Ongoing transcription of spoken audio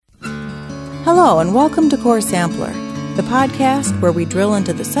Hello and welcome to Core Sampler, the podcast where we drill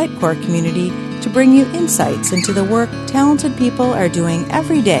into the Sitecore community to bring you insights into the work talented people are doing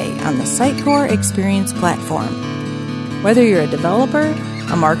every day on the Sitecore Experience platform. Whether you're a developer,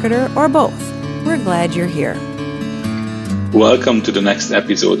 a marketer, or both, we're glad you're here. Welcome to the next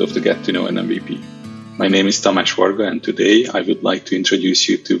episode of the Get to Know an MVP. My name is Tamás Varga, and today I would like to introduce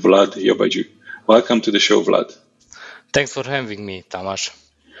you to Vlad Jobaju. Welcome to the show, Vlad. Thanks for having me, Tamás.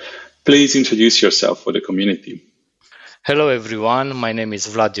 Please introduce yourself for the community. Hello everyone, my name is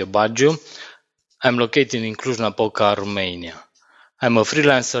Vlad Jobaju. I'm located in Cluj-Napoca, Romania. I'm a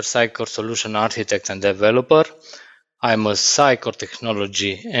freelancer Sitecore solution architect and developer. I'm a Sitecore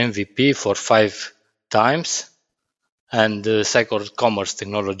technology MVP for 5 times and Sitecore commerce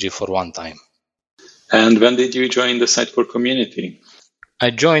technology for 1 time. And when did you join the Sitecore community?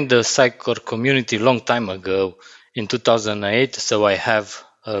 I joined the Sitecore community a long time ago, in 2008, so I have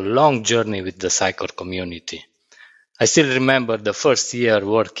a long journey with the Sitecore community. I still remember the first year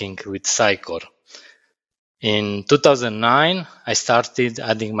working with Sitecore. In 2009, I started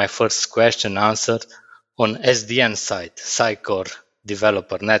adding my first question answer on SDN site, Sitecore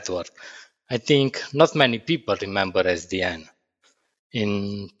Developer Network. I think not many people remember SDN.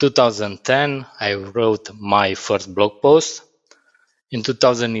 In 2010, I wrote my first blog post. In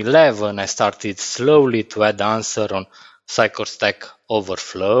 2011, I started slowly to add answer on Sitecore Stack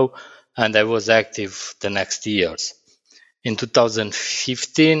Overflow, and I was active the next years. In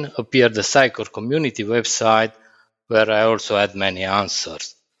 2015 appeared the Sitecore community website, where I also had many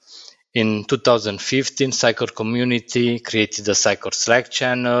answers. In 2015, Sitecore community created the Sitecore Slack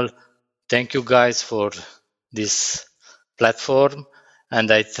channel. Thank you guys for this platform, and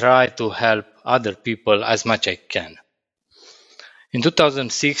I try to help other people as much as I can. In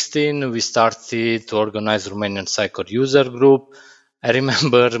 2016, we started to organize Romanian Sitecore user group. I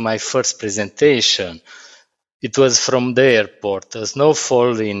remember my first presentation. It was from the airport, a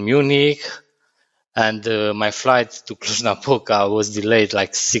snowfall in Munich, and my flight to Cluj-Napoca was delayed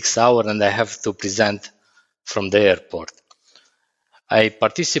like 6 hours, and I have to present from the airport. I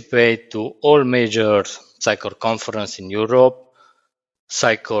participate to all major Sitecore conferences in Europe,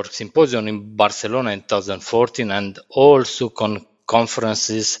 Sitecore Symposium in Barcelona in 2014, and all SUCON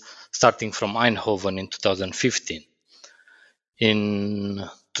conferences starting from Eindhoven in 2015. In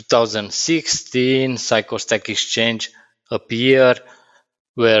 2016, Sitecore Stack Exchange appeared,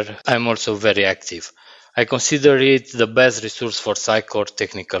 where I'm also very active. I consider it the best resource for Sitecore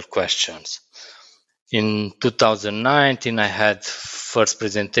technical questions. In 2019, I had first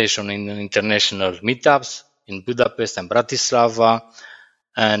presentation in international meetups in Budapest and Bratislava,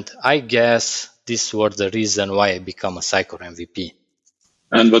 and I guess this was the reason why I became a Sitecore MVP.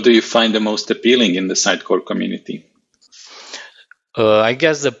 And what do you find the most appealing in the Sitecore community? I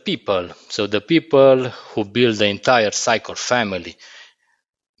guess the people. So the people who build the entire Sitecore family.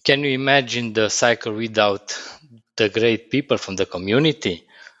 Can you imagine the Sitecore without the great people from the community?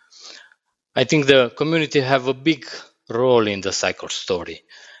 I think the community have a big role in the Sitecore story.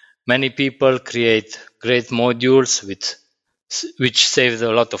 Many people create great modules which save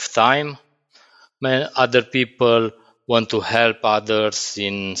a lot of time. Many other people want to help others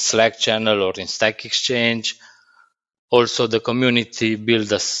in Slack channel or in Stack Exchange. Also, the community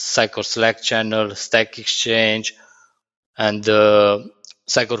build a Sitecore Slack channel, Stack Exchange, and the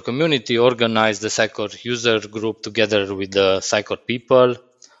Sitecore community organize the Sitecore user group together with the Sitecore people.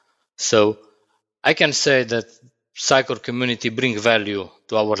 So I can say that Sitecore community bring value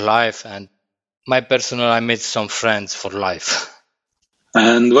to our life, and I made some friends for life.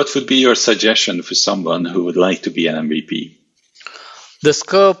 And what would be your suggestion for someone who would like to be an MVP? The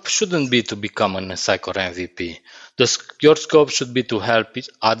scope shouldn't be to become a Sitecore MVP. Your scope should be to help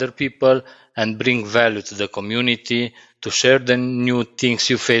other people and bring value to the community, to share the new things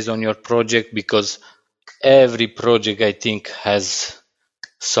you face on your project, because every project, I think, has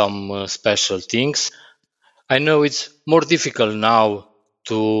some special things. I know it's more difficult now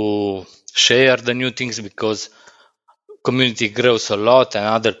to share the new things because community grows a lot and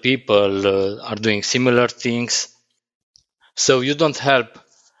other people are doing similar things. So you don't help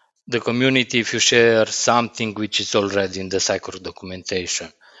the community if you share something which is already in the Sitecore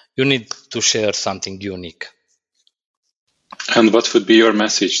documentation. You need to share something unique. And what would be your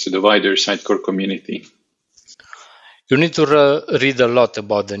message to the wider Sitecore community? You need to read a lot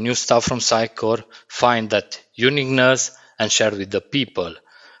about the new stuff from Sitecore, find that uniqueness and share with the people.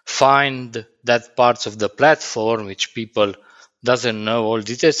 Find that parts of the platform which people doesn't know all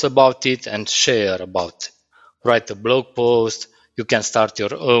details about it and share about it. Write a blog post, you can start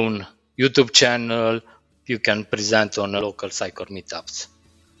your own YouTube channel, you can present on local Sitecore meetups.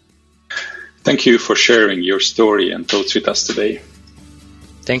 Thank you for sharing your story and thoughts with us today.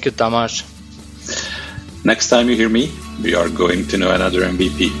 Thank you, Tamás. Next time you hear me, we are going to know another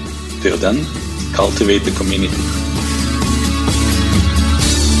MVP. Till then, cultivate the community.